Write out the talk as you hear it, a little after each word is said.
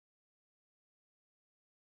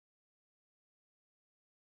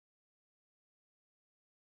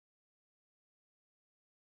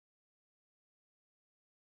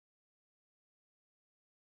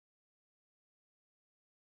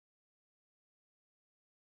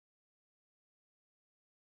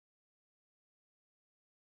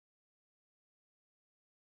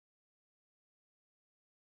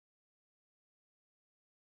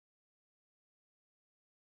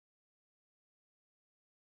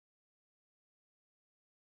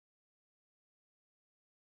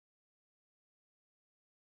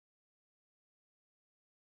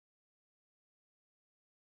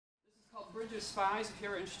called Bridge of Spies. If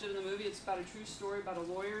you're interested in the movie, it's about a true story about a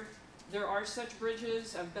lawyer. There are such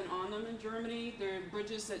bridges. I've been on them in Germany. They're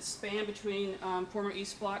bridges that span between former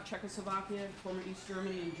East Bloc, Czechoslovakia, former East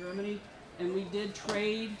Germany, and Germany. And we did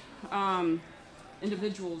trade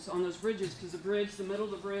individuals on those bridges because the middle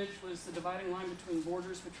of the bridge was the dividing line between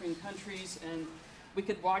borders between countries, and we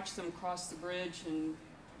could watch them cross the bridge and,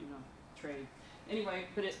 trade. Anyway,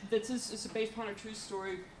 but it's based upon a true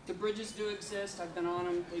story. The bridges do exist. I've been on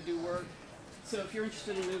them. They do work. So if you're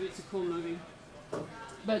interested in the movie, it's a cool movie.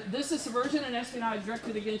 But this is Subversion and Espionage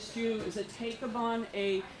Directed Against You is a take upon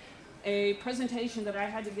a presentation that I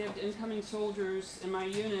had to give to incoming soldiers in my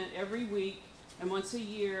unit every week and once a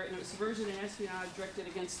year, and it was Subversion and Espionage Directed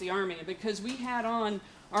Against the Army. Because we had on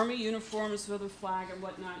Army uniforms with a flag and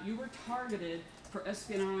whatnot, you were targeted for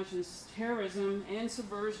espionage and terrorism and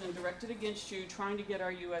subversion directed against you, trying to get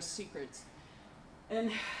our U.S. secrets.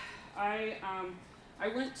 And I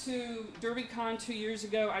went to DerbyCon 2 years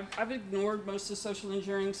ago. I've ignored most of the social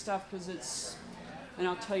engineering stuff because it's, and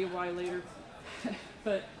I'll tell you why later.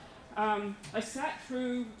 But I sat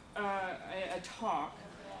through a talk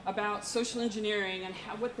about social engineering and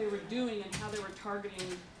what they were doing and how they were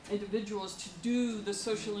targeting individuals to do the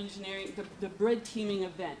social engineering, the red teaming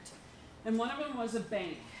event. And one of them was a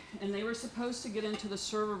bank, and they were supposed to get into the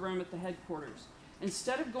server room at the headquarters.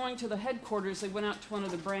 Instead of going to the headquarters, they went out to one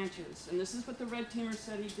of the branches, and this is what the red teamer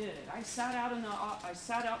said he did. I sat out in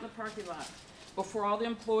the parking lot before all the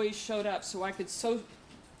employees showed up, so I could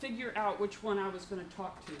figure out which one I was going to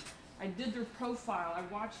talk to. I did their profile. I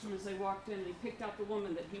watched them as they walked in. They picked out the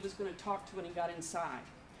woman that he was going to talk to when he got inside.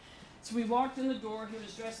 So we walked in the door. He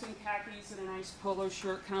was dressed in khakis and a nice polo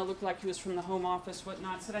shirt, kind of looked like he was from the home office,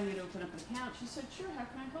 whatnot. Said, I need to open up an account. She said, sure, how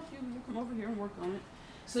can I help you? We'll come over here and work on it.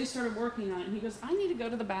 So they started working on it. And he goes, I need to go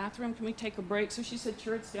to the bathroom. Can we take a break? So she said,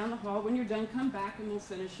 sure, it's down the hall. When you're done, come back and we'll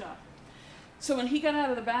finish up. So when he got out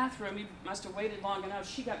of the bathroom, he must have waited long enough.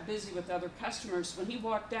 She got busy with other customers. When he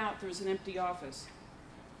walked out, there was an empty office.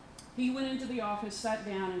 He went into the office, sat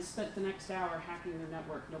down, and spent the next hour hacking their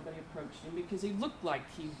network. Nobody approached him because he looked like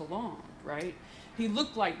he belonged, right? He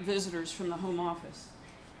looked like visitors from the home office.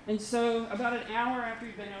 And so about an hour after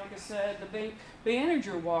he'd been there, like I said, the bank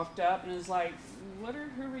manager walked up and was like, who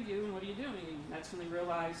are you and what are you doing? And that's when he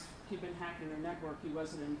realized he'd been hacking their network. He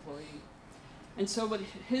wasn't an employee. And so what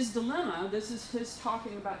his dilemma, this is his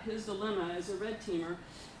talking about his dilemma as a red teamer,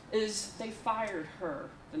 is they fired her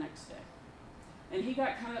the next day. And he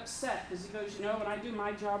got kind of upset because he goes, when I do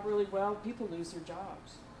my job really well, people lose their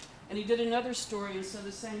jobs. And he did another story and said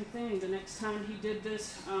the same thing. The next time he did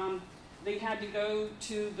this, they had to go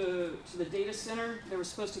to the data center. They were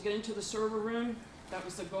supposed to get into the server room. That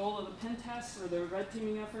was the goal of the pen test or the red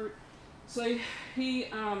teaming effort. So they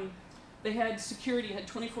had security, had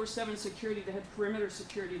 24/7 security. They had perimeter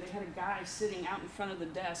security. They had a guy sitting out in front of the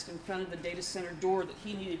desk, in front of the data center door that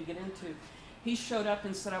he needed to get into. He showed up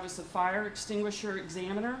and said I was the fire extinguisher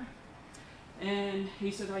examiner. And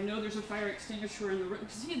he said, I know there's a fire extinguisher in the room.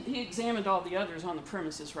 Because he examined all the others on the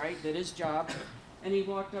premises, right? Did his job. And he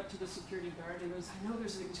walked up to the security guard and goes, I know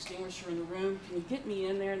there's an extinguisher in the room. Can you get me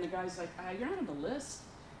in there? And the guy's like, you're not on the list.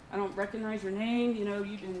 I don't recognize your name.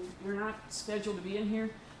 You're not scheduled to be in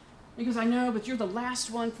here. He goes, I know, but you're the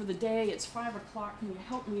last one for the day. It's 5 o'clock. Can you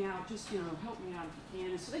help me out? Just, help me out if you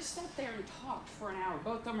can. And so they sat there and talked for an hour.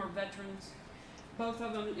 Both of them are veterans. Both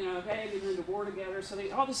of them, they've been to war together. So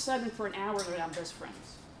all of a sudden, for an hour, they're now best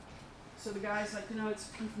friends. So the guy's like, it's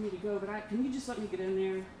time for me to go, but can you just let me get in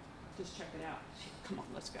there? Just check it out. Come on,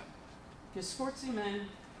 let's go. He escorts him in.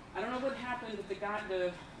 I don't know what happened, but the guy,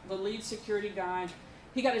 the lead security guy,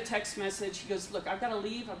 he got a text message. He goes, look, I've got to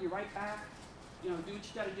leave. I'll be right back. Do what you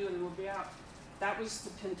got to do, and then we'll be out. That was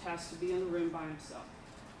the pen test, to be in the room by himself.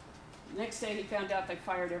 The next day, he found out they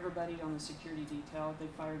fired everybody on the security detail. They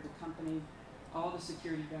fired the company. All the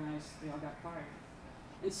security guys, they all got fired.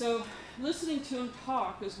 And so listening to him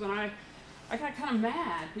talk is when I got kind of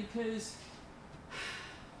mad because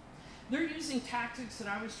they're using tactics that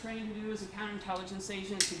I was trained to do as a counterintelligence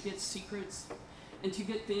agent to get secrets and to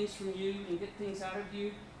get things from you and get things out of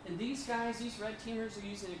you. And these guys, these red teamers, are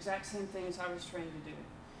using the exact same things I was trained to do.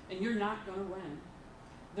 And you're not going to win.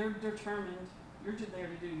 They're determined. You're there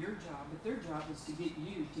to do your job, but their job is to get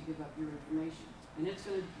you to give up your information. And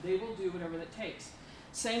they will do whatever that takes.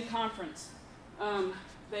 Same conference.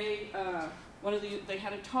 They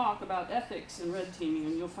had a talk about ethics and red teaming,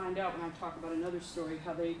 and you'll find out when I talk about another story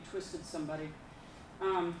how they twisted somebody.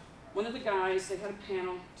 One of the guys, they had a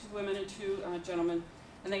panel, 2 women and 2 gentlemen,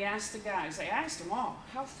 and they asked the guys, they asked them all,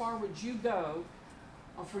 how far would you go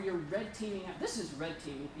for your red teaming? This is red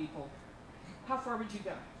teaming, people. How far would you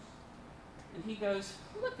go? And he goes,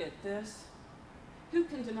 look at this. Who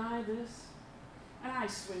can deny this? And I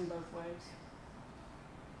swing both ways.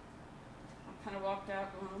 I kind of walked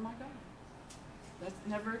out going, oh my God. I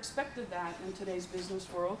never expected that in today's business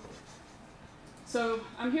world. So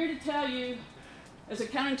I'm here to tell you, as a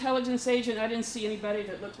counterintelligence agent, I didn't see anybody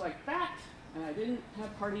that looked like that, and I didn't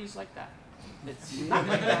have parties like that. It's not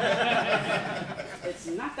like that. It's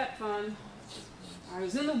not that fun. I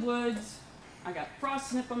was in the woods. I got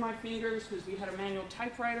frost nip on my fingers because we had a manual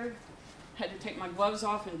typewriter. Had to take my gloves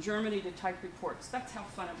off in Germany to type reports. That's how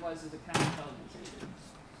fun it was as a counterintelligence agent.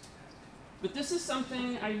 But this is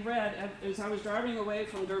something I read as I was driving away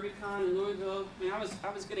from DerbyCon in Louisville. I mean, I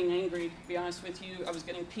was getting angry, to be honest with you. I was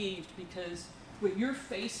getting peeved because what you're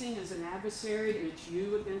facing as an adversary, and it's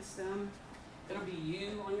you against them, it'll be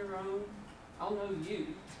you on your own. I'll know you.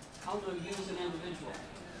 I'll know you as an individual.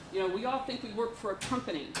 You know, we all think we work for a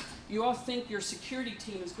company. You all think your security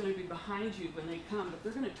team is going to be behind you when they come, but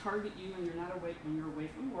they're going to target you when you're not awake, when you're away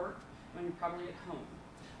from work, when you're probably at home,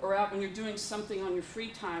 or out when you're doing something on your free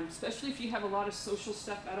time, especially if you have a lot of social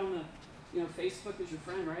stuff out on the, you know, Facebook is your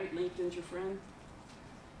friend, right? LinkedIn's your friend.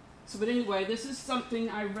 So, but anyway, this is something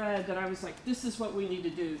I read that I was like, this is what we need to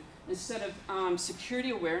do. Instead of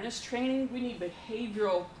security awareness training, we need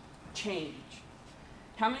behavioral change.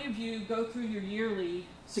 How many of you go through your yearly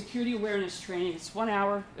security awareness training? It's 1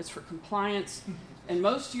 hour, it's for compliance, and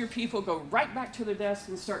most of your people go right back to their desk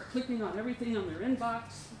and start clicking on everything on their inbox.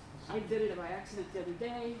 I did it by accident the other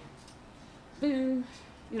day. Boom.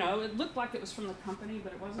 You know, it looked like it was from the company,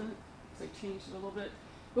 but it wasn't. They changed it a little bit.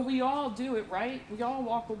 But we all do it, right? We all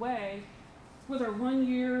walk away with our 1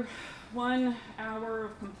 year, 1 hour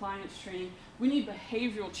of compliance training. We need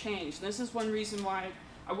behavioral change. And this is one reason why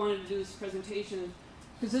I wanted to do this presentation,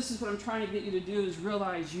 because this is what I'm trying to get you to do, is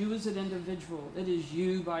realize you as an individual. It is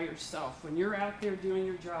you by yourself. When you're out there doing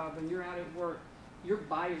your job, when you're out at work, you're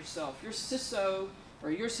by yourself. Your CISO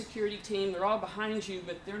or your security team, they're all behind you,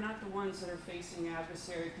 but they're not the ones that are facing the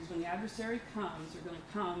adversary, because when the adversary comes, they're going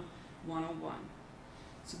to come one-on-one.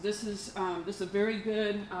 So this is a very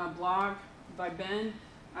good blog by Ben.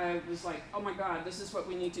 I was like, oh my God, this is what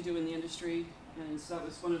we need to do in the industry. And so that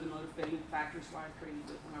was one of the motivating factors why I created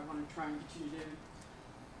it, and I wanted to try and get you to do.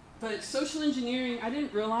 But social engineering, I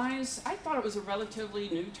didn't realize, I thought it was a relatively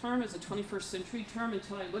new term, as a 21st century term,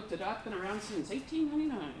 until I looked it up, and around since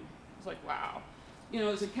 1899. I was like, wow. You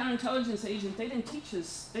know, as a counterintelligence agent, they didn't teach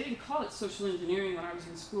us, they didn't call it social engineering when I was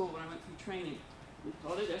in school, when I went through training. We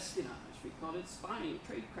called it espionage, we called it spying,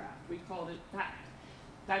 tradecraft, we called it that.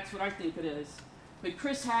 That's what I think it is. But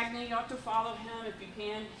Chris Hagney, you ought to follow him if you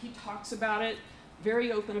can. He talks about it,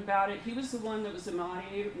 very open about it. He was the one that was the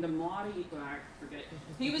moderator,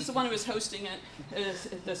 he was the one who was hosting it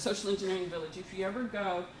at the Social Engineering Village. If you ever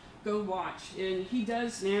go watch. And he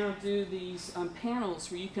does now do these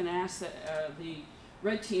panels where you can ask the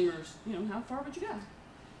red teamers, you know, how far would you go?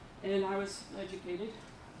 And I was educated.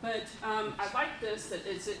 But I like this, that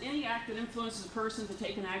it's any act that influences a person to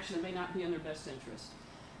take an action that may not be in their best interest.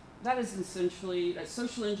 That is essentially, that's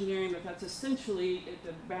social engineering, but that's essentially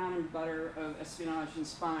the bread and butter of espionage and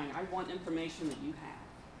spying. I want information that you have.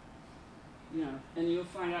 You know, and you'll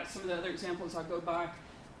find out some of the other examples I'll go by.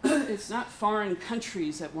 It's not foreign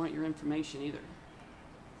countries that want your information either.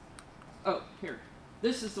 Oh, here.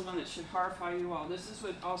 This is the one that should horrify you all. This is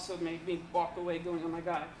what also made me walk away going, oh my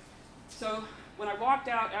God. So when I walked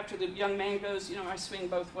out after the young man goes, you know, I swing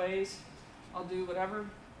both ways. I'll do whatever.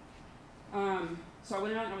 So I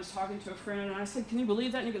went out and I was talking to a friend and I said, can you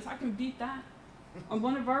believe that? And he goes, I can beat that. On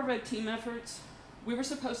one of our red team efforts, we were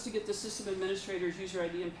supposed to get the system administrator's user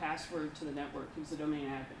ID and password to the network. He was the domain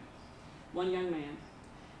admin. One young man.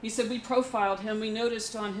 He said, we profiled him. We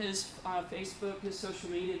noticed on his Facebook, his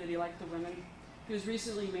social media, that he liked the women. He was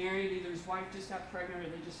recently married. Either his wife just got pregnant or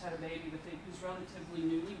they just had a baby, but he was relatively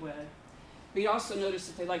newlywed. But he also noticed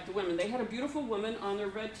that they liked the women. They had a beautiful woman on their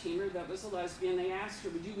red teamer that was a lesbian. They asked her,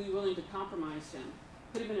 would you be willing to compromise him?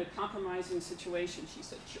 Put him in a compromising situation. She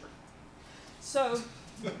said, sure. So,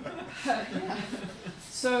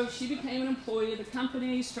 so she became an employee of the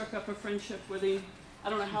company, struck up a friendship with him. I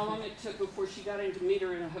don't know how long it took before she got him to meet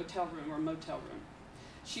her in a hotel room or a motel room.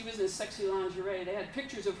 She was in sexy lingerie. They had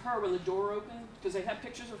pictures of her when the door opened, because they had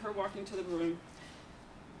pictures of her walking to the room.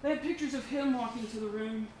 They had pictures of him walking to the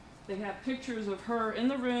room. They have pictures of her in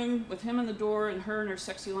the room with him in the door and her in her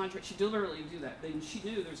sexy lingerie. She deliberately do that. She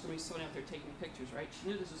knew there was going to be someone out there taking pictures, right? She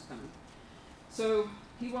knew this was coming. So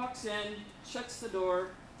he walks in, shuts the door,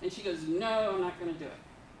 and she goes, no, I'm not going to do it.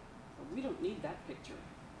 But we don't need that picture.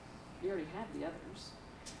 We already have the others.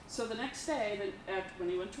 So the next day, when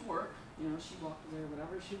he went to work, you know, she walked away or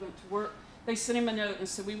whatever, she went to work, They sent him a note and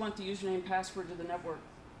said, we want the username and password to the network.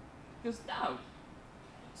 He goes, no.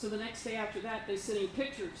 So the next day after that, they sent him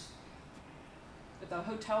pictures at the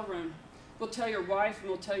hotel room. We'll tell your wife and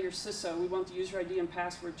we'll tell your CISO, we want the user ID and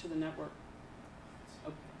password to the network.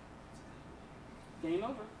 Okay. Game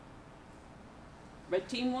over. Red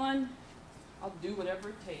team won, I'll do whatever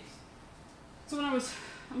it takes. So when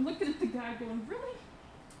I'm looking at the guy going, really?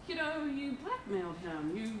 You know, you blackmailed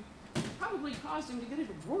him. You probably caused him to get a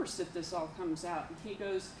divorce if this all comes out. And he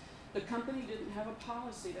goes, the company didn't have a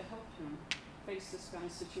policy to help him face this kind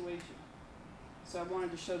of situation. So I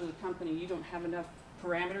wanted to show to the company, you don't have enough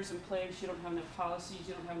parameters in place, you don't have enough policies,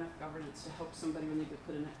 you don't have enough governance to help somebody when they get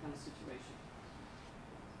put in that kind of situation.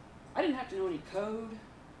 I didn't have to know any code.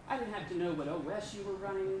 I didn't have to know what OS you were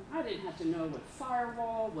running. I didn't have to know what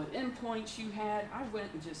firewall, what endpoints you had. I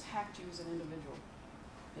went and just hacked you as an individual.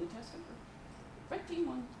 Didn't test it. Red team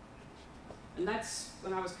won. And that's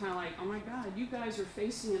when I was kind of like, oh my God, you guys are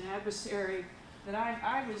facing an adversary that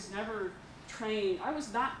I was never trained. I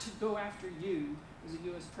was not to go after you as a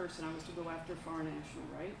U.S. person. I was to go after foreign national,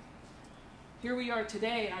 right? Here we are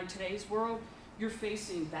today, in our today's world, you're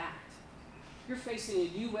facing that. You're facing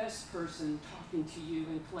a U.S. person talking to you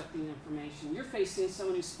and collecting information. You're facing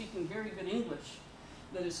someone who's speaking very good English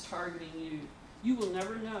that is targeting you. You will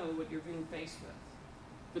never know what you're being faced with.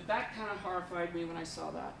 But that kind of horrified me when I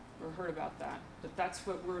saw that or heard about that. But that's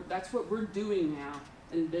what we're doing now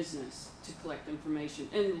in business to collect information.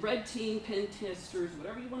 And red team, pen testers,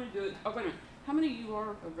 whatever you want to do it. Oh, wait a minute. How many of you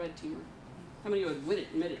are a red teamer? How many of you would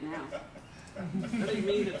admit it now? I didn't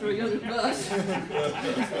mean to throw you under the bus.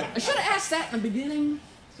 I should have asked that in the beginning.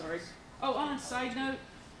 Sorry. Oh, on a side note,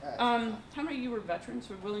 how many of you were veterans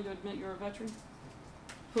who are willing to admit you're a veteran?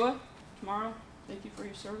 Hua, tomorrow, thank you for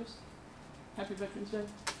your service. Happy Veterans Day.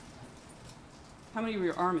 How many of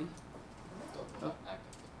you are Army? Oh,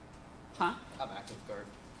 active. Huh? I'm active guard.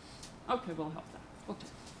 Okay, we'll help that. Okay.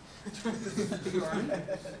 You Army?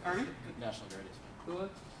 Army? National Guard, yes. Hua?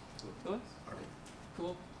 Hua? Army.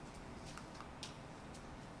 Cool.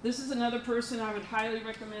 This is another person I would highly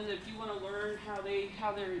recommend if you want to learn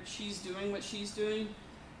she's doing what she's doing.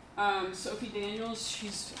 Sophie Daniels,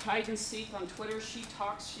 she's hide and seek on Twitter. She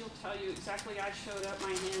talks, she'll tell you exactly. I showed up, my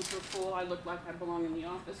hands were full. I looked like I belong in the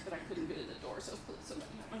office, but I couldn't get in the door. So I was putting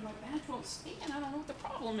somebody on my badge won't stand. I don't know what the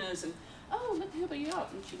problem is. And oh, let me help you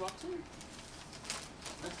out. And she walks in.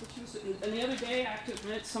 That's what she was doing. And the other day, I have to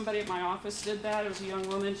admit, somebody at my office did that. It was a young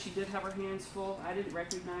woman. She did have her hands full. I didn't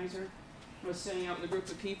recognize her. I was sitting out with a group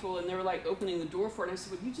of people, and they were like opening the door for it. And I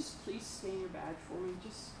said, would you just please scan your badge for me?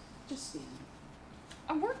 Just scan it.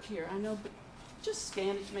 I work here, I know, but just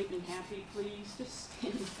scan it to make me happy, please. Just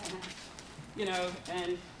scan the badge. You know,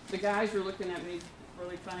 and the guys were looking at me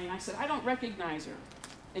really funny. And I said, I don't recognize her.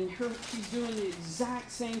 And she's doing the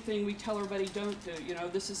exact same thing we tell everybody don't do. You know,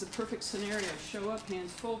 this is a perfect scenario. Show up,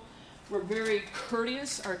 hands full. We're very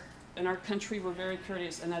courteous. In our country, we're very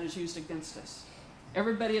courteous, and that is used against us.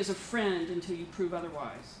 Everybody is a friend until you prove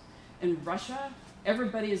otherwise. In Russia,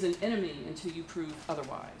 everybody is an enemy until you prove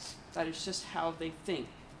otherwise. That is just how they think.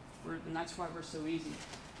 And that's why we're so easy.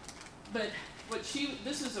 But I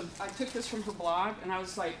took this from her blog, and I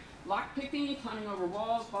was like, lockpicking, climbing over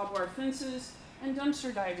walls, barbed wire fences, and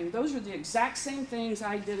dumpster diving. Those are the exact same things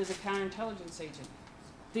I did as a counterintelligence agent.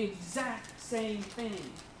 The exact same thing.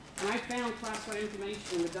 And I found classified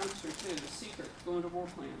information in the dumpster too, the secret, going to war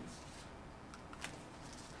plans.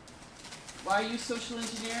 Why use social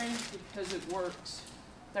engineering? Because it works.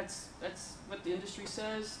 That's what the industry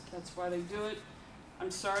says. That's why they do it. I'm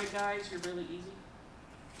sorry, guys, you're really easy.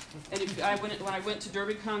 And when I went to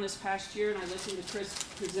DerbyCon this past year and I listened to Chris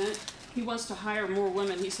present, he wants to hire more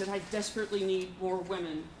women. He said, I desperately need more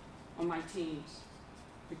women on my teams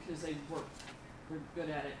because they work. We're good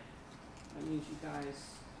at it. That means you guys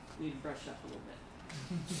need to brush up a little bit.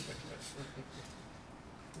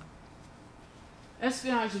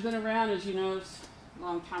 Espionage has been around, as you know, a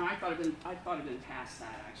long time. I thought it'd been past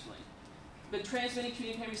that, actually. But transmitting,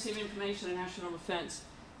 communicating, receiving information in national defense.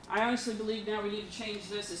 I honestly believe now we need to change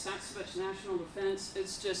this. It's not so much national defense.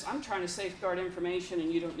 It's just I'm trying to safeguard information,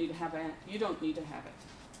 and you don't need to have it. You don't need to have it.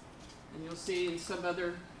 And you'll see in some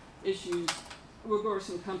other issues, we'll go over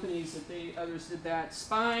some companies that others did that.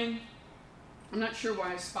 Spying. I'm not sure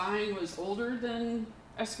why spying was older than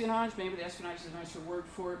espionage. Maybe the espionage is a nicer word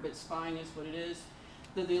for it, but spying is what it is.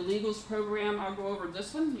 The illegals program, I'll go over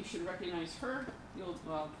this one. You should recognize her. You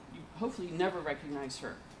hopefully never recognize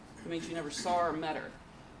her. It means you never saw or met her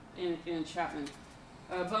in Chapman.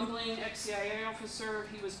 Bumbling ex-CIA officer,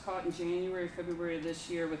 he was caught in January, February of this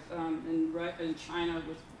year with, in China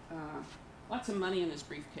with lots of money in his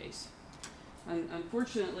briefcase.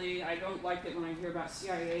 Unfortunately, I don't like it when I hear about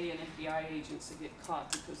CIA and FBI agents that get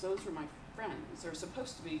caught, because those are my friends. They're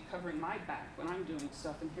supposed to be covering my back when I'm doing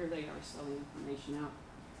stuff, and here they are selling information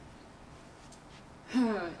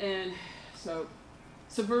out. And so,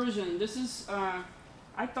 Subversion. This is,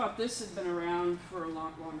 I thought this had been around for a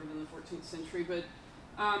lot longer than the 14th century, but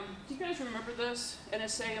do you guys remember this?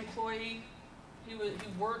 NSA employee. He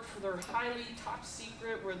worked for their highly top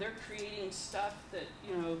secret, where they're creating stuff that,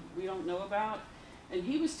 you know, we don't know about. And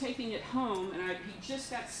he was taking it home, and he just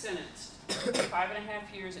got sentenced.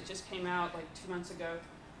 5.5 years. It just came out like 2 months ago.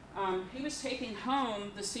 He was taking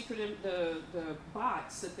home the secret, the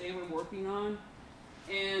bots that they were working on,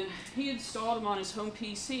 and he installed them on his home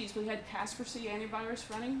PCs. We had Kaspersky antivirus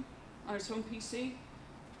running on his home PC.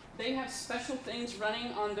 They have special things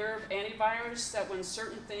running on their antivirus that when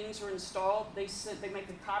certain things are installed, they make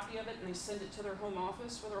a copy of it and they send it to their home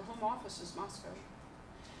office. Well, their home office is Moscow.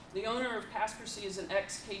 The owner of Kaspersky is an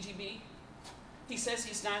ex-KGB. He says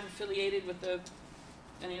he's not affiliated with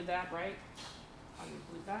any of that, right? I don't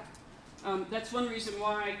believe that. That's one reason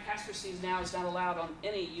why Kaspersky now is not allowed on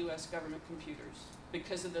any U.S. government computers,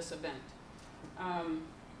 because of this event.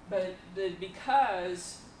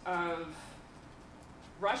 Because of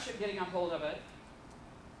Russia getting a hold of it,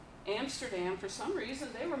 Amsterdam, for some reason,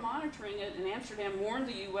 they were monitoring it, and Amsterdam warned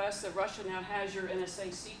the U.S. that Russia now has your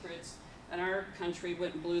NSA secrets, and our country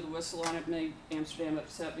went and blew the whistle on it, made Amsterdam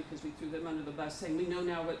upset because we threw them under the bus, saying, we know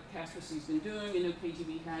now what Kaspersky's been doing, we know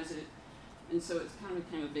KGB has it, and so it's kind of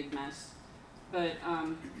became a big mess. But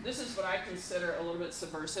this is what I consider a little bit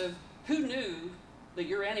subversive. Who knew that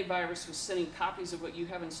your antivirus was sending copies of what you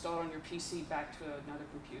have installed on your PC back to another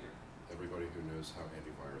computer? Everybody who knows how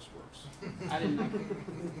antivirus works. I didn't know.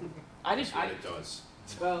 That's what it does.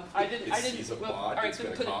 Well, I didn't. It sees a well, bot, all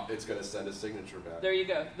right, it's going to send a signature back. There you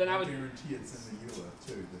go. Then I would guarantee it's in the EULA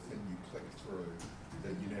too, the thing you click through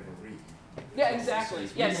that you never read. Yeah, exactly.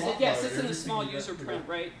 Yes, it's in the small user print,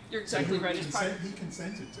 right? You're exactly right. It's part. He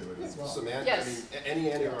consented to it as well. Yes. I mean, any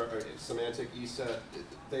antivirus, semantic, ESET,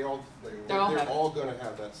 they're all going to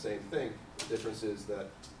have that same thing. The difference is that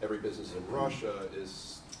every business in Russia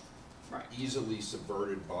is easily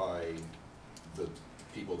subverted by the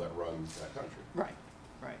people that run that country. Right.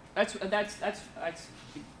 That's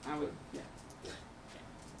I would, yeah.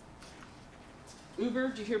 Uber,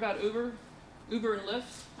 did you hear about Uber? Uber and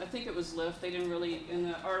Lyft? I think it was Lyft. They didn't really, in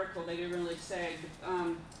the article, they didn't really say.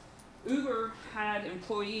 Uber had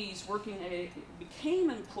employees became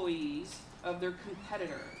employees of their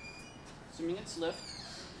competitor, assuming it's Lyft.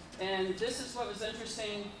 And this is what was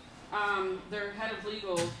interesting. Their head of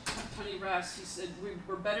legal, Tony Russ, he said,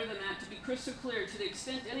 we're better than that. To be crystal clear, to the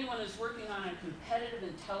extent anyone is working on a competitive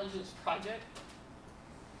intelligence project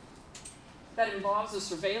that involves the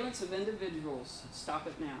surveillance of individuals, stop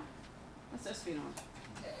it now. That's espionage.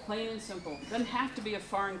 Plain and simple. Doesn't have to be a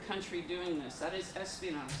foreign country doing this. That is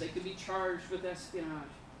espionage. They could be charged with espionage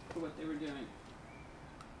for what they were doing.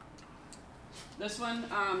 This one,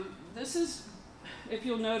 this is, if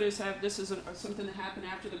you'll notice, this is something that happened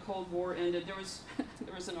after the Cold War ended. There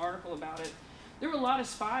was an article about it. There were a lot of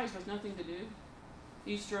spies with nothing to do.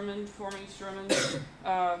 East German, former East German,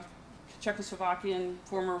 Czechoslovakian,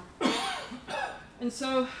 former. And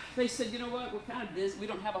so they said, you know what, we're kind of busy, we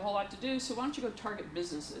don't have a whole lot to do, so why don't you go target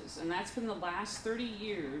businesses? And that's been the last 30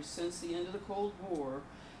 years since the end of the Cold War.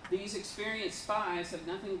 These experienced spies have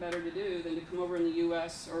nothing better to do than to come over in the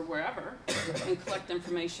US or wherever and collect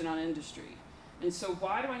information on industry. And so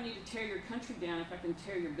why do I need to tear your country down if I can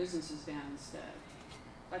tear your businesses down instead?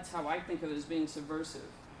 That's how I think of it, as being subversive,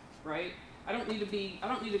 right? I don't need to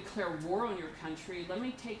declare war on your country. Let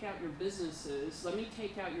me take out your businesses. Let me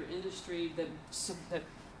take out your industry that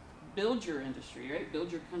build your industry, right?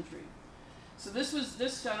 Build your country. So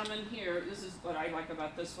this gentleman here, this is what I like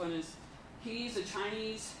about this one, is he's a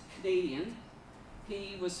Chinese Canadian.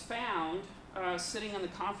 He was found sitting in the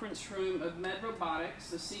conference room of Med Robotics.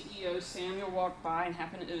 The CEO, Samuel, walked by and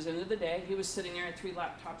it was the end of the day. He was sitting there with 3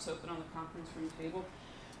 laptops open on the conference room table.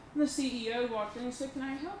 And the CEO walked in and said, can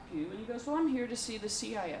I help you? And he goes, well, I'm here to see the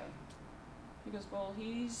CIO. He goes, well,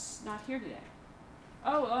 he's not here today.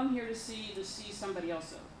 Oh, well, I'm here to see somebody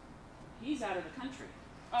else. He's out of the country.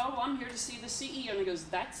 Oh, well, I'm here to see the CEO. And he goes,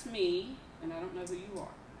 that's me, and I don't know who you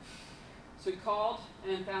are. So he called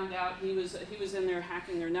and found out he was in there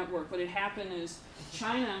hacking their network. What had happened is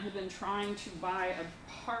China had been trying to buy a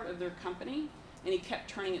part of their company, and he kept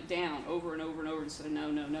turning it down over and over and over and said,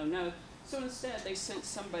 no, no, no, no. So instead, they sent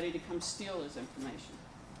somebody to come steal his information.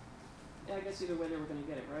 Yeah, I guess either way they were going to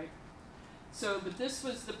get it, right? So, but this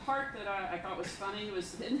was the part that I thought was funny,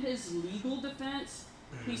 was in his legal defense,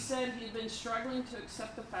 He said he had been struggling to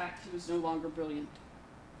accept the fact he was no longer brilliant.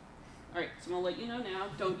 All right, so I'm going to let you know now,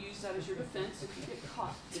 don't use that as your defense. If you get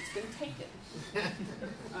caught, it's been taken.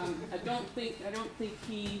 I don't think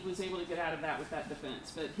he was able to get out of that with that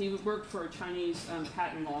defense, but he worked for a Chinese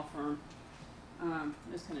patent law firm.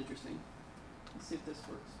 It's kind of interesting. Let's see if this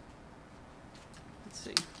works. Let's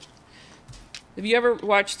see. Have you ever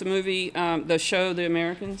watched the movie, the show, The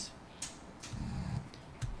Americans?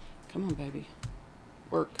 Come on, baby.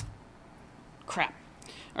 Work. Crap.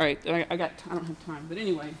 All right, I don't have time. But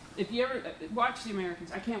anyway, if you ever watch The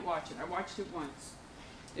Americans, I can't watch it. I watched it once.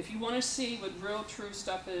 If you want to see what real true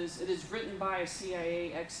stuff is, it is written by a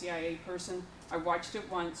CIA, ex-CIA person. I watched it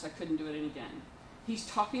once. I couldn't do it again. He's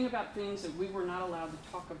talking about things that we were not allowed to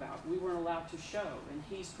talk about. We weren't allowed to show. And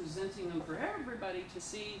he's presenting them for everybody to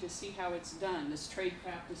see how it's done. This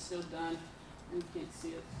tradecraft is still done. And you can't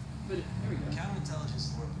see it. But there we go. Counterintelligence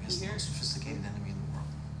is the work against the most sophisticated enemy in the world.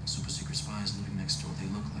 Super secret spies living next door. They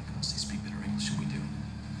look like us. They speak better English than we do.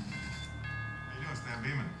 How you doing, Stan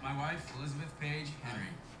Beeman? My wife, Elizabeth Page Henry.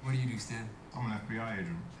 What do you do, Stan? I'm an FBI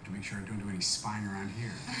agent. To make sure I don't do any spying around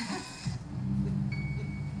here.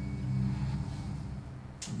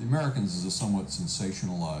 The Americans is a somewhat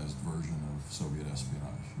sensationalized version of Soviet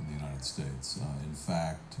espionage in the United States. In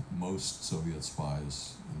fact, most Soviet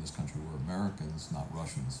spies in this country were Americans, not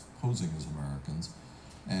Russians, posing as Americans,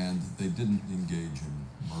 and they didn't engage in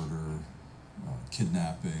murder,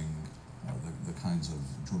 kidnapping, the kinds of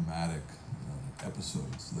dramatic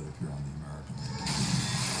episodes that appear on the Americans.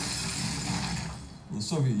 The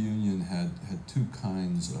Soviet Union had two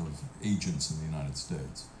kinds of agents in the United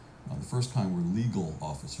States. The first kind were legal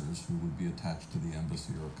officers who would be attached to the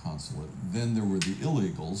embassy or consulate. Then there were the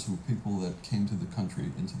illegals, who were people that came to the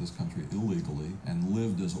country, into this country illegally, and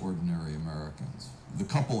lived as ordinary Americans. The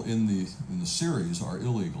couple in the series are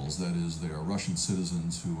illegals, that is, they are Russian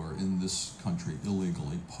citizens who are in this country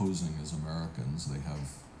illegally, posing as Americans. They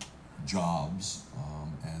have jobs,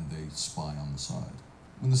 and they spy on the side.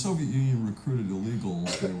 When the Soviet Union recruited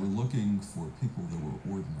illegals, they were looking for people that were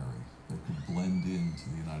ordinary, that could blend into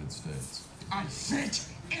the United States. I fit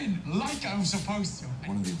in like I'm supposed to.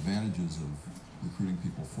 One of the advantages of recruiting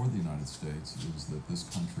people for the United States is that this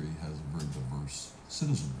country has a very diverse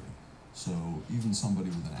citizenry. So even somebody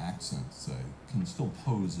with an accent, say, can still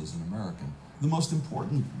pose as an American. The most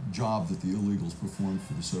important job that the illegals performed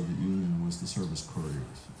for the Soviet Union was to serve as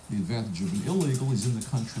couriers. The advantage of an illegal, he's in the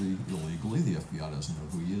country illegally, the FBI doesn't know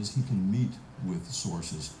who he is, he can meet with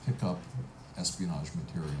sources, pick up espionage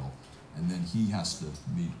material, and then he has to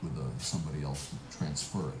meet with somebody else to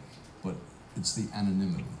transfer it. But it's the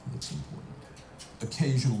anonymity that's important.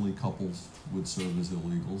 Occasionally couples would serve as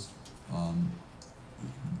illegals.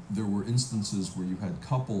 There were instances where you had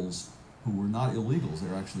couples who were not illegals, they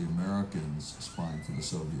were actually Americans spying for the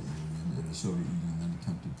Soviet Union, and the Soviet Union then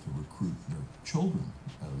attempted to recruit their children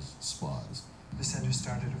as spies. The center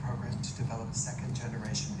started a program to develop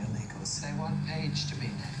second-generation illegals. Say what age to be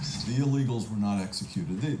next? The illegals were not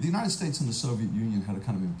executed. The United States and the Soviet Union had a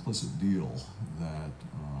kind of implicit deal that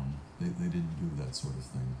they didn't do that sort of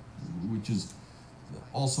thing, which is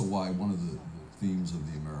also why one of the themes of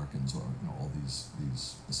the Americans are, all these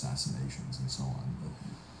assassinations and so on.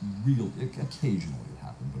 Occasionally it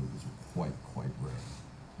happened, but it was quite rare,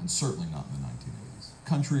 and certainly not in the 1980s.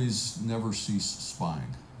 Countries never cease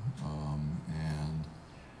spying.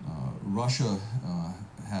 Russia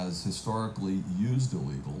has historically used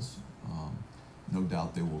illegals. No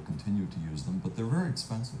doubt they will continue to use them, but they're very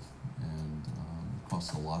expensive, and it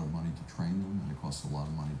costs a lot of money to train them, and it costs a lot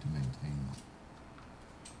of money to maintain them.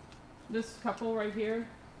 This couple right here,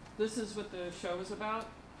 this is what the show is about.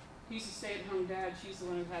 He's a stay-at-home dad. She's the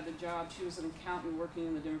one who had the job. She was an accountant working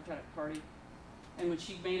in the Democratic Party. And when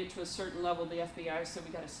she made it to a certain level, the FBI said,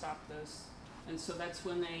 we got to stop this. And so that's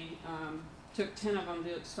when they took 10 of them.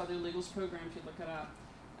 It's called the Illegals Program, if you look it up.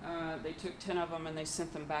 They took 10 of them and they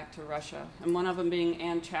sent them back to Russia. And one of them being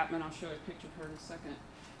Ann Chapman. I'll show you a picture of her in a second.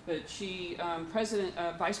 But she,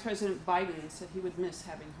 Vice President Biden said he would miss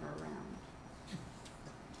having her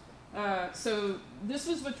around. So this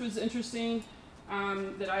was what was interesting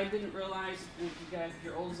that I didn't realize. You guys, if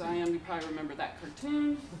you're old as I am, you probably remember that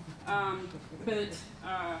cartoon. This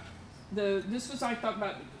was, I thought,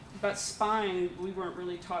 about spying. We weren't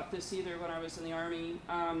really taught this either when I was in the Army.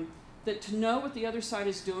 That to know what the other side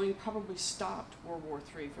is doing probably stopped World War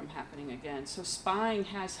III from happening again. So spying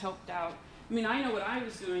has helped out. I mean, I know what I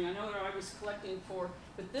was doing. I know what I was collecting for.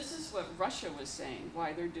 But this is what Russia was saying,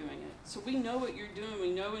 why they're doing it. So we know what you're doing. We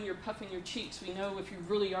know when you're puffing your cheeks. We know if you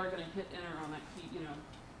really are going to hit enter on that key,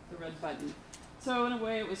 the red button. So in a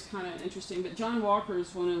way, it was kind of interesting. But John Walker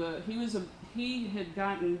is one of the. He had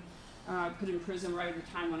gotten put in prison right at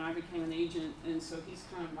the time when I became an agent, and so he's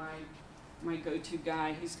kind of my go-to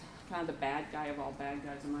guy. He's kind of the bad guy of all bad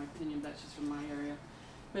guys, in my opinion. That's just from my area.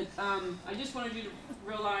 But I just wanted you to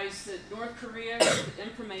realize that North Korea, the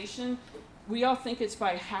information, we all think it's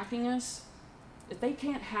by hacking us. If they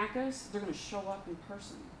can't hack us, they're going to show up in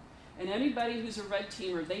person. And anybody who's a red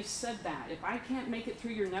teamer, they've said that. If I can't make it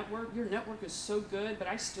through your network is so good, but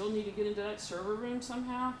I still need to get into that server room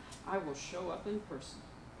somehow, I will show up in person.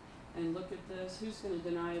 And look at this, who's going to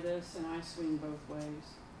deny this? And I swing both ways.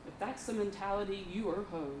 If that's the mentality, you are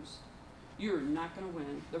hosed. You're not going to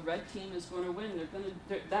win. The red team is going to win.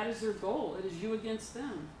 That is their goal. It is you against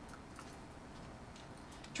them.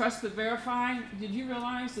 Trust but verify. Did you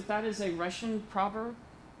realize that that is a Russian proverb?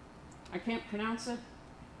 I can't pronounce it,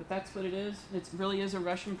 but that's what it is. It really is a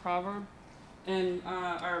Russian proverb. And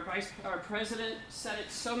our president said it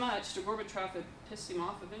so much to Gorbachev, it pissed him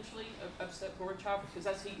off eventually, upset Gorbachev,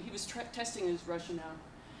 because he was testing his Russian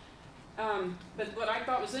out. But what I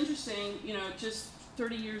thought was interesting, just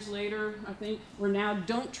 30 years later, I think we're now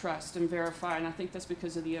don't trust and verify, and I think that's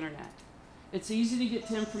because of the internet. It's easy to get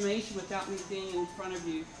to information without me being in front of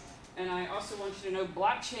you. And I also want you to know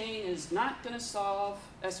blockchain is not going to solve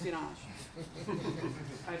espionage.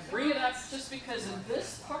 I bring it up just because of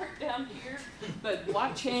this part down here, but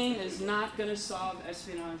blockchain is not going to solve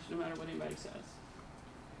espionage no matter what anybody says.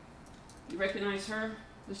 You recognize her?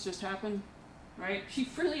 This just happened, right? She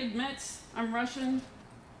freely admits, I'm Russian.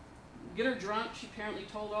 Get her drunk, she apparently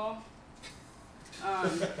told all.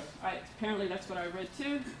 Apparently that's what I read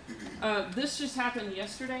too. This just happened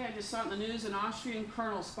yesterday. I just saw it in the news. An Austrian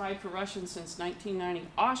colonel spied for Russians since 1990.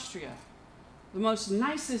 Austria, the most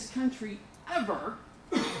nicest country ever.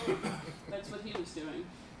 That's what he was doing.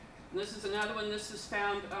 And this is another one. This was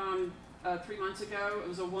found 3 months ago. It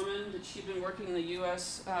was a woman that she'd been working in the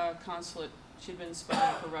U.S. consulate. She'd been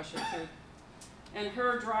spying for Russia too. And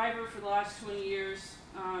her driver for the last 20 years,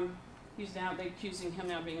 they're accusing him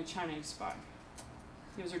now of being a Chinese spy.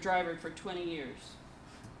 He was her driver for 20 years.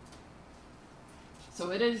 So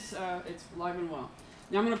it's alive and well.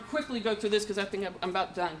 Now I'm going to quickly go through this because I think I'm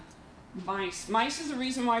about done. Mice. Mice is the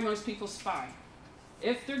reason why most people spy.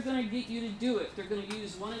 If they're going to get you to do it, they're going to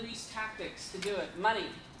use one of these tactics to do it. Money,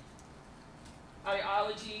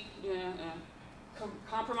 ideology,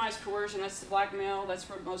 compromise, coercion, that's the blackmail. That's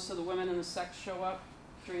where most of the women in the sex show up,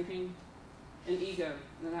 drinking, and ego.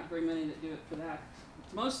 There are not very many that do it for that.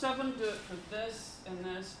 Most of them do it for this and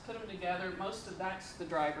this, put them together. Most of that's the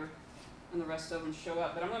driver, and the rest of them show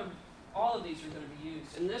up. But all of these are going to be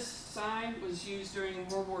used. And this sign was used during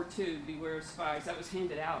World War II, beware of spies. That was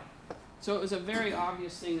handed out. So it was a very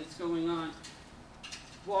obvious thing that's going on.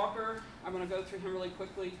 Walker, I'm going to go through him really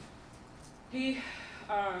quickly. He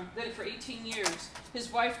did it for 18 years.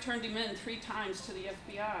 His wife turned him in 3 times to the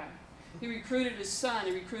FBI. He recruited his son,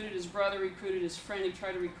 he recruited his brother, recruited his friend, he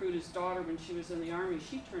tried to recruit his daughter when she was in the army.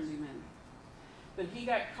 She turned him in. But he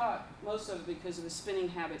got caught, most of it because of his spending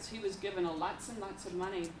habits. He was given lots and lots of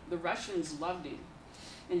money. The Russians loved him.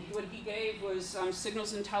 And what he gave was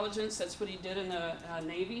signals intelligence. That's what he did in the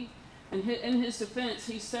Navy. And in his defense,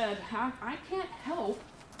 he said, I can't help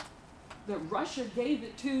that Russia gave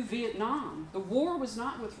it to Vietnam. The war was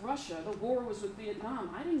not with Russia. The war was with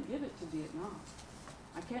Vietnam. I didn't give it to Vietnam.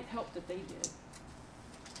 I can't help that they did.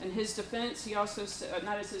 In his defense, he also said,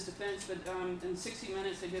 not as his defense, but in 60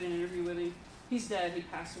 Minutes they did an interview with him. He's dead. He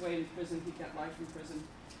passed away in prison. He got life in prison.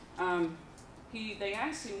 They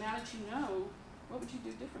asked him, now that you know, what would you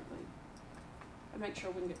do differently? I'd make sure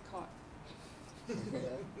I wouldn't get caught.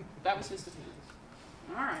 That was his defense.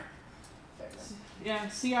 All right. Yeah,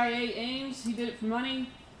 CIA aims. He did it for money.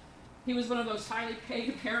 He was one of those highly paid.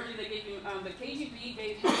 Apparently, they gave him, the KGB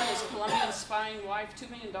gave him and his Colombian spying wife $2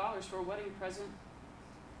 million for a wedding present.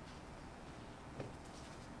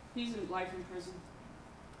 He's in life in prison.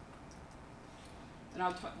 And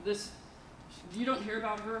I'll talk this. You don't hear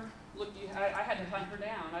about her. Look, I had to hunt her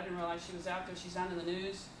down. I didn't realize she was out there. She's on in the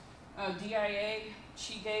news. DIA.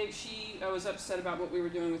 She was upset about what we were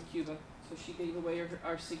doing with Cuba, so she gave away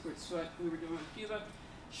our secrets, what we were doing with Cuba.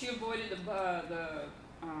 She avoided the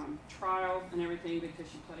trial and everything because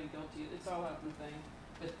she pleaded guilty. It's all out in the thing.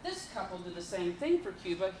 But this couple did the same thing for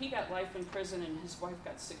Cuba. He got life in prison and his wife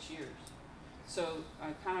got 6 years. So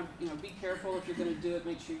kind of, be careful if you're going to do it.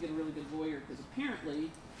 Make sure you get a really good lawyer because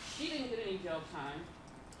apparently she didn't get any jail time.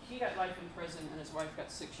 He got life in prison and his wife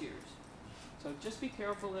got 6 years. So just be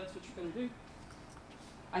careful that's what you're going to do.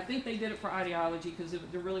 I think they did it for ideology because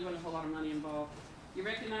there really wasn't a whole lot of money involved. You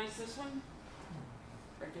recognize this one?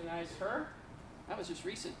 Recognize her? That was just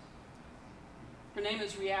recent. Her name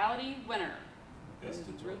is Reality Winner. Yes, to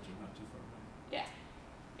Georgia, not too far away. Yeah,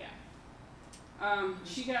 yeah.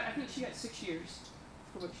 I think she got 6 years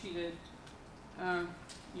for what she did.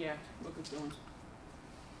 Yeah, look what's going.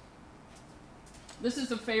 This is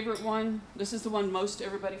the favorite one. This is the one most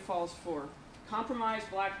everybody falls for. Compromise,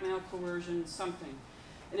 blackmail, coercion, something.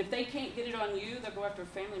 And if they can't get it on you, they'll go after a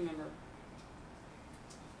family member.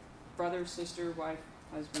 Brother, sister, wife,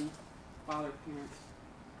 husband, father, parent.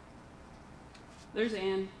 There's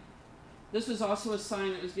Anne. This was also a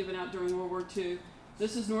sign that was given out during World War II.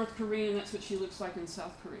 This is North Korean. That's what she looks like in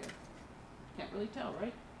South Korea. Can't really tell,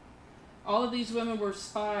 right? All of these women were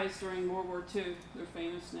spies during World War II. They're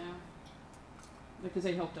famous now because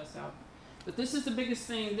they helped us out. But this is the biggest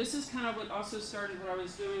thing. This is kind of what also started what I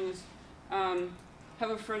was doing is have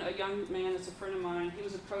a friend, a young man that's a friend of mine. He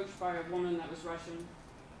was approached by a woman that was Russian.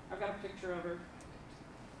 I've got a picture of her.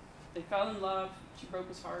 They fell in love. She broke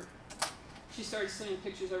his heart. She started sending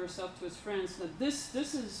pictures of herself to his friends. Now this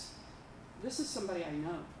is somebody I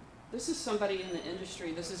know. This is somebody in the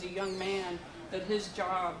industry. This is a young man that his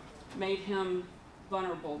job made him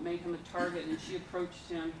vulnerable, made him a target, and she approached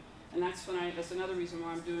him. And that's another reason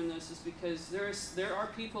why I'm doing this, is because there are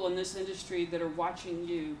people in this industry that are watching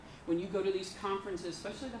you when you go to these conferences,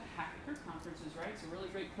 especially the hacker conferences, right? It's a really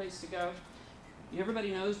great place to go.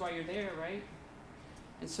 Everybody knows why you're there, right?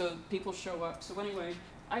 And so people show up. So anyway,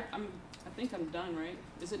 I think I'm done, right?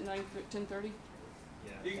 Is it 10:30?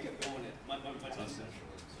 Yeah. You can keep going. My time's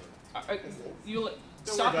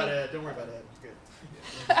Stop. Don't worry about it. Good.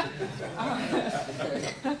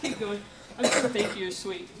 I'll keep going. I'm sure thank you is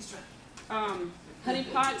sweet. Honey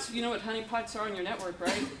pots, you know what honey pots are on your network,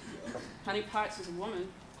 right? Honey pots is a woman,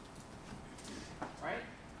 right?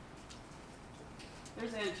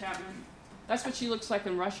 There's Ann Chapman. That's what she looks like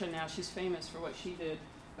in Russia now. She's famous for what she did.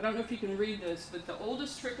 I don't know if you can read this, but the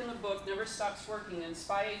oldest trick in the book never stops working, and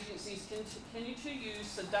spy agencies continue to use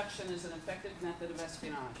seduction as an effective method of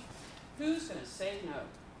espionage. Who's going to say no?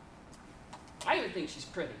 I even think she's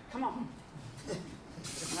pretty. Come on.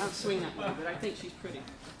 I don't swing that way, but I think she's pretty.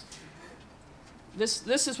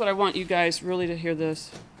 This is what I want you guys really to hear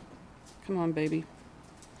this. Come on, baby.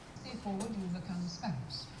 Stay forward, you overcome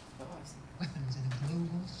sparrows. Weapons in a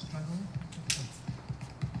global struggle for truth.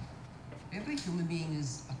 Every human being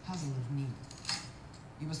is a puzzle of need.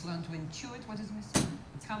 You must learn to intuit what is missing,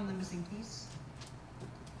 become the missing piece,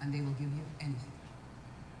 and they will give you anything.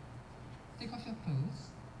 Take off your clothes.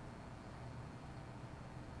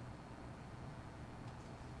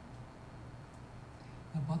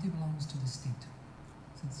 Your body belongs to the state.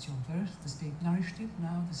 Since your birth, the state nourished it.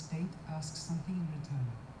 Now the state asks something in return.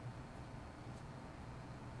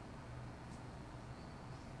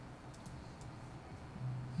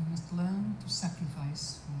 You must learn to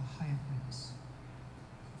sacrifice for a higher purpose.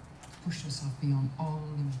 Push yourself beyond all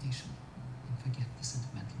limitation and forget the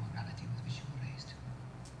sentimental morality with which you were raised.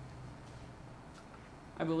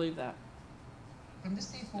 I believe that. From this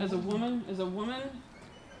day forward, as a woman,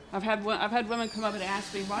 I've had women come up and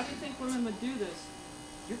ask me, why do you think women would do this?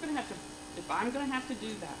 You're going to have to, if I'm going to have to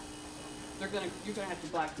do that, you're going to have to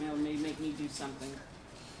blackmail me, make me do something.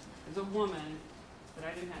 As a woman, but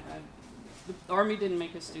I didn't have, the army didn't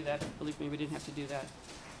make us do that. Believe me, we didn't have to do that.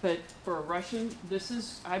 But for a Russian,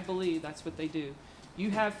 I believe that's what they do.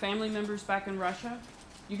 You have family members back in Russia.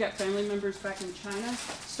 You got family members back in China.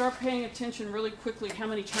 Start paying attention really quickly how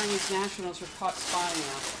many Chinese nationals are caught spying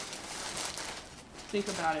now. Think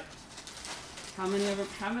about it. How many of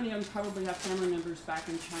them probably have family members back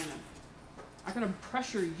in China? I'm going to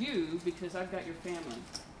pressure you because I've got your family.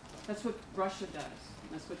 That's what Russia does.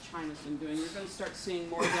 That's what China's been doing. You're going to start seeing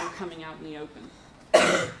more of them coming out in the open.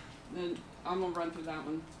 Then I'm going to run through that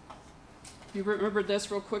one. If you remember this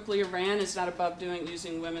real quickly, Iran is not above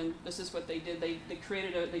using women. This is what they did. They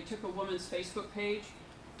took a woman's Facebook page.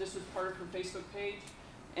 This was part of her Facebook page.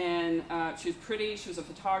 And she was pretty. She was a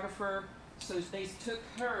photographer. So they took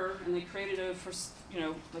her and they created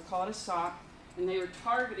they call it a SOC. And they were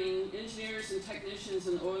targeting engineers and technicians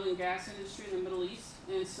in the oil and gas industry in the Middle East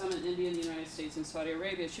and some in India and the United States and Saudi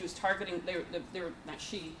Arabia. She was targeting, their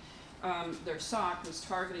SOC was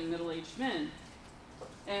targeting middle-aged men.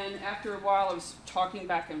 And after a while of talking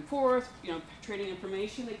back and forth, trading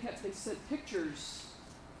information, they sent pictures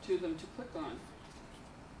to them to click on.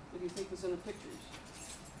 What do you think was in the pictures?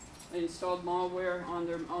 They installed malware on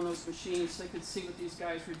those machines so they could see what these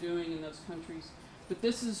guys were doing in those countries. But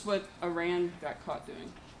this is what Iran got caught doing.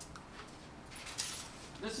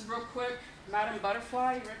 This is real quick. Madam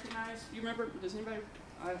Butterfly, you recognize? You remember? Does anybody?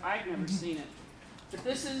 I've never seen it. But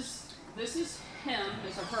this is him.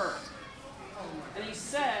 It's a her. And he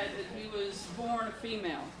said that he was born a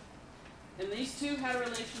female. And these two had a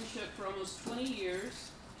relationship for almost 20 years.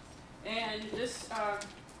 And this,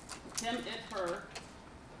 him, it, her,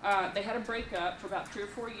 they had a breakup for about 3 or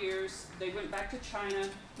 4 years. They went back to China.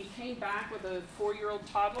 He came back with a 4-year-old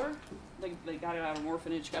toddler. They got it out of an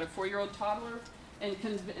orphanage, got a 4-year-old toddler. And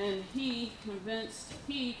he convinced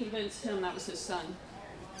him that was his son.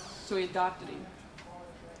 So he adopted him.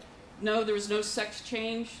 No, there was no sex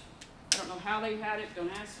change. I don't know how they had it,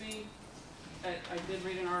 don't ask me. I did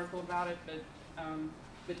read an article about it,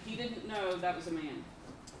 but he didn't know that was a man.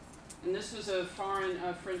 And this was a foreign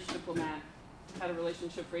French diplomat. Had a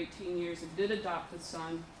relationship for 18 years and did adopt his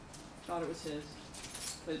son. Thought it was his.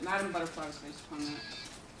 But Madame Butterfly was based upon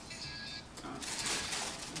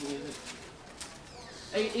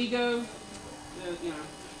that. Ego, you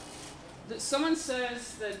know. Someone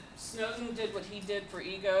says that Snowden did what he did for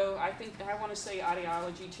ego. I want to say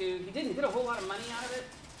ideology too. He didn't get a whole lot of money out of it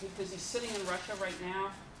because he's sitting in Russia right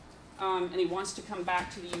now, and he wants to come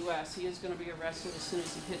back to the U.S. He is going to be arrested as soon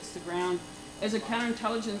as he hits the ground. As a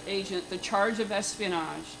counterintelligence agent, the charge of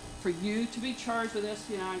espionage, for you to be charged with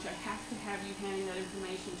espionage, I have to have you handing that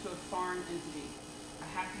information to a foreign entity. I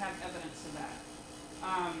have to have evidence of that.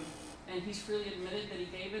 And he's freely admitted that he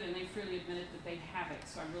gave it, and they freely admitted that they have it.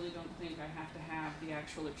 So I really don't think I have to have the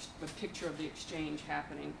actual the picture of the exchange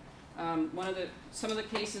happening. Some of the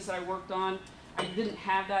cases that I worked on, I didn't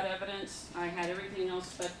have that evidence. I had everything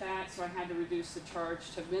else but that, so I had to reduce the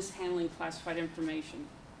charge to mishandling classified information.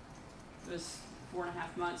 It was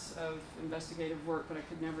 4.5 months of investigative work, but I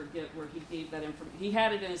could never get where he gave that information. He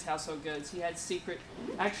had it in his household goods. He had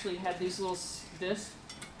actually had these little discs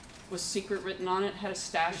with secret written on it, had a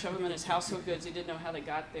stash of them in his household goods. He didn't know how they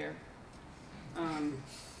got there.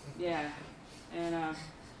 Yeah, and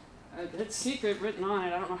it's secret written on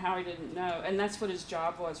it. I don't know how he didn't know. And that's what his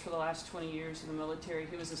job was for the last 20 years in the military.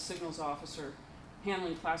 He was a signals officer,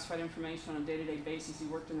 handling classified information on a day-to-day basis. He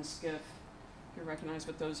worked in a skiff. You recognize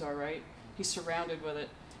what those are, right? He's surrounded with it,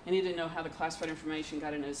 and he didn't know how the classified information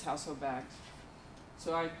got into his household bags.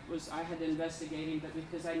 So I had to investigate him, but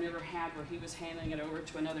because I never had where he was handing it over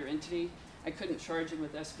to another entity, I couldn't charge him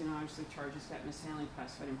with espionage. The charges got mishandling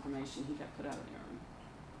classified information. He got put out of the Army.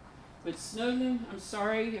 But Snowden, I'm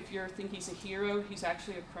sorry if you think he's a hero. He's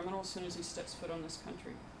actually a criminal as soon as he steps foot on this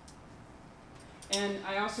country. And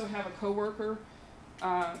I also have a coworker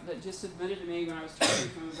that just admitted to me when I was talking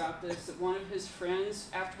to him about this, that one of his friends,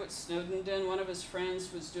 after what Snowden did, one of his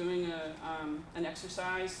friends was doing an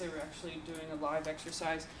exercise. They were actually doing a live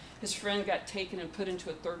exercise. His friend got taken and put into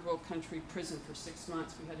a third world country prison for 6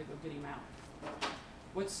 months. We had to go get him out.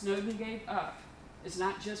 What Snowden gave up is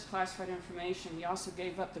not just classified information. He also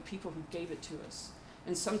gave up the people who gave it to us.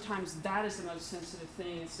 And sometimes that is the most sensitive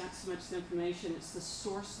thing. It's not so much the information, it's the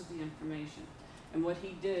source of the information. And what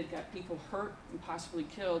he did got people hurt and possibly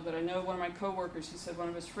killed. But I know one of my coworkers, he said one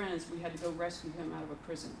of his friends, we had to go rescue him out of a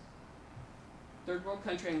prison. Third world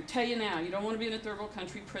country. I'm going to tell you now, you don't want to be in a third world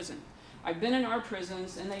country prison. I've been in our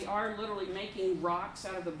prisons, and they are literally making rocks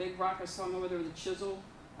out of the big rock. I saw them over there with a chisel.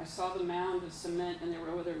 I saw the mound of cement, and they were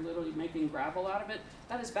over there literally making gravel out of it.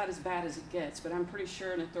 That is about as bad as it gets. But I'm pretty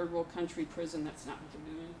sure in a third world country prison, that's not what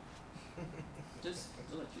they're doing. Just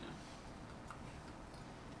to let you know.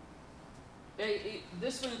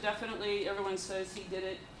 This one definitely, everyone says he did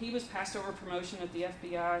it. He was passed over promotion at the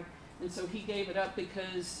FBI, and so he gave it up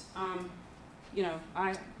because, you know,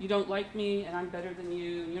 you don't like me, and I'm better than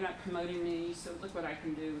you, and you're not promoting me, so look what I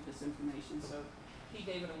can do with this information. So he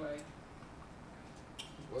gave it away. He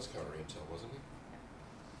was counter intel, wasn't he?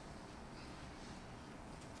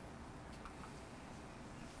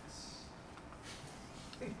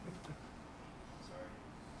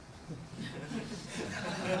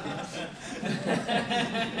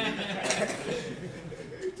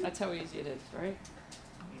 That's how easy it is, right?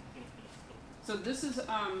 So this is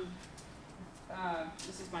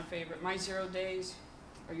my favorite. My 0 days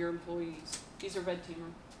are your employees. He's a red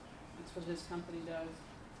teamer. That's what his company does.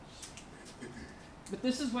 But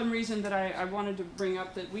this is one reason that I wanted to bring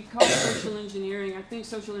up that we call social engineering. I think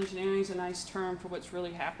social engineering is a nice term for what's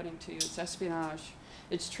really happening to you. It's espionage.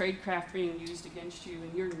 It's tradecraft being used against you,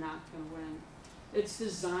 and you're not going to win. It's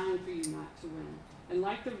designed for you not to win. And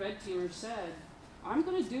like the red teamer said, I'm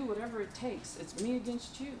going to do whatever it takes. It's me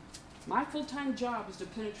against you. My full-time job is to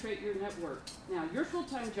penetrate your network. Now, your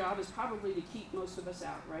full-time job is probably to keep most of us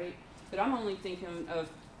out, right? But I'm only thinking of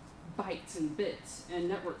bytes and bits and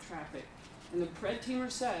network traffic. And the red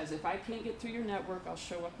teamer says, if I can't get through your network, I'll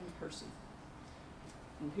show up in person.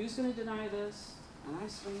 And who's going to deny this? And I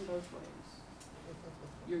swing both ways.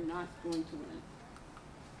 You're not going to win.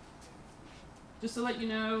 Just to let you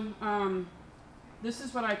know, this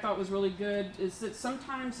is what I thought was really good, is that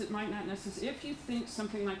sometimes it might not necessarily, if you think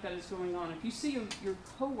something like that is going on, if you see your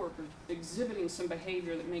coworker exhibiting some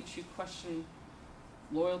behavior that makes you question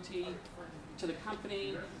loyalty to the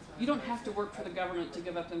company, you don't have to work for the government to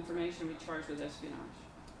give up information and be charged with espionage.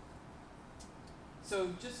 So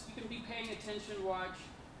just, you can be paying attention, watch.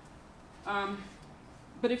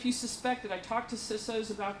 But if you suspect it, I talked to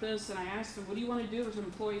CISOs about this, and I asked them, what do you want to do if an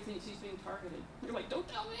employee thinks he's being targeted? They're like, don't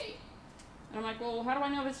tell me. And I'm like, well, how do I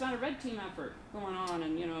know if it's not a red team effort going on?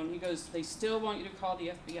 And, and he goes, they still want you to call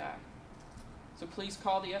the FBI. So please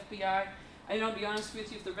call the FBI. And I'll be honest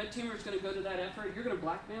with you, if the red teamer is going to go to that effort, you're going to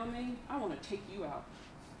blackmail me, I want to take you out.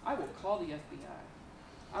 I will call the FBI.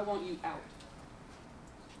 I want you out.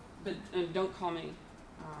 But don't call me.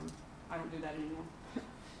 I don't do that anymore.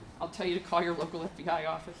 I'll tell you to call your local FBI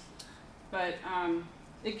office. But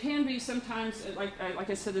it can be sometimes, like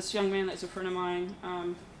I said, this young man that's a friend of mine,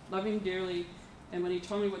 love him dearly, and when he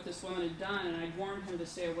told me what this woman had done, and I'd warned him to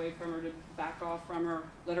stay away from her, to back off from her,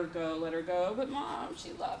 let her go, but Mom,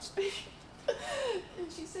 she loves me.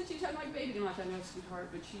 And she said she's had my baby. I'm like, I know, sweetheart,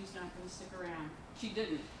 but she's not going to stick around. She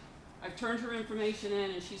didn't. I've turned her information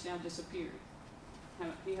in, and she's now disappeared.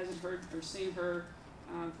 He hasn't heard or seen her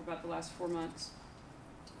for about the last 4 months.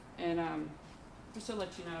 And just to let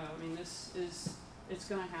you know, I mean, it's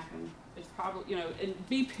going to happen. It's probably, and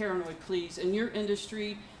be paranoid, please. In your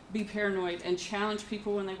industry, be paranoid and challenge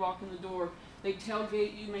people when they walk in the door. They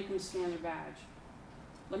tailgate you, make them scan their badge.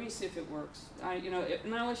 Let me see if it works. Not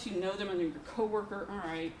unless you know them and they're your coworker, all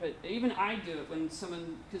right, but even I do it when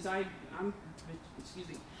someone, because I'm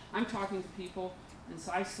talking to people, and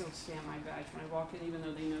so I still scan my badge when I walk in, even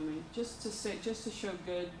though they know me, just to show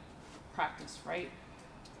good practice, right?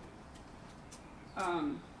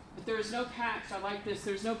 But there is no patch, I like this,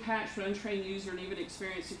 there's no patch for an untrained user and even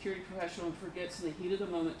experienced security professional who forgets in the heat of the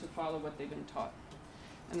moment to follow what they've been taught.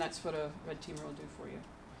 And that's what a red teamer will do for you.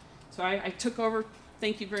 So I took over.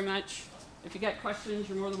 Thank you very much. If you got questions,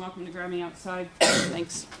 you're more than welcome to grab me outside.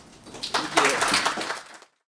 Thanks. Thank you.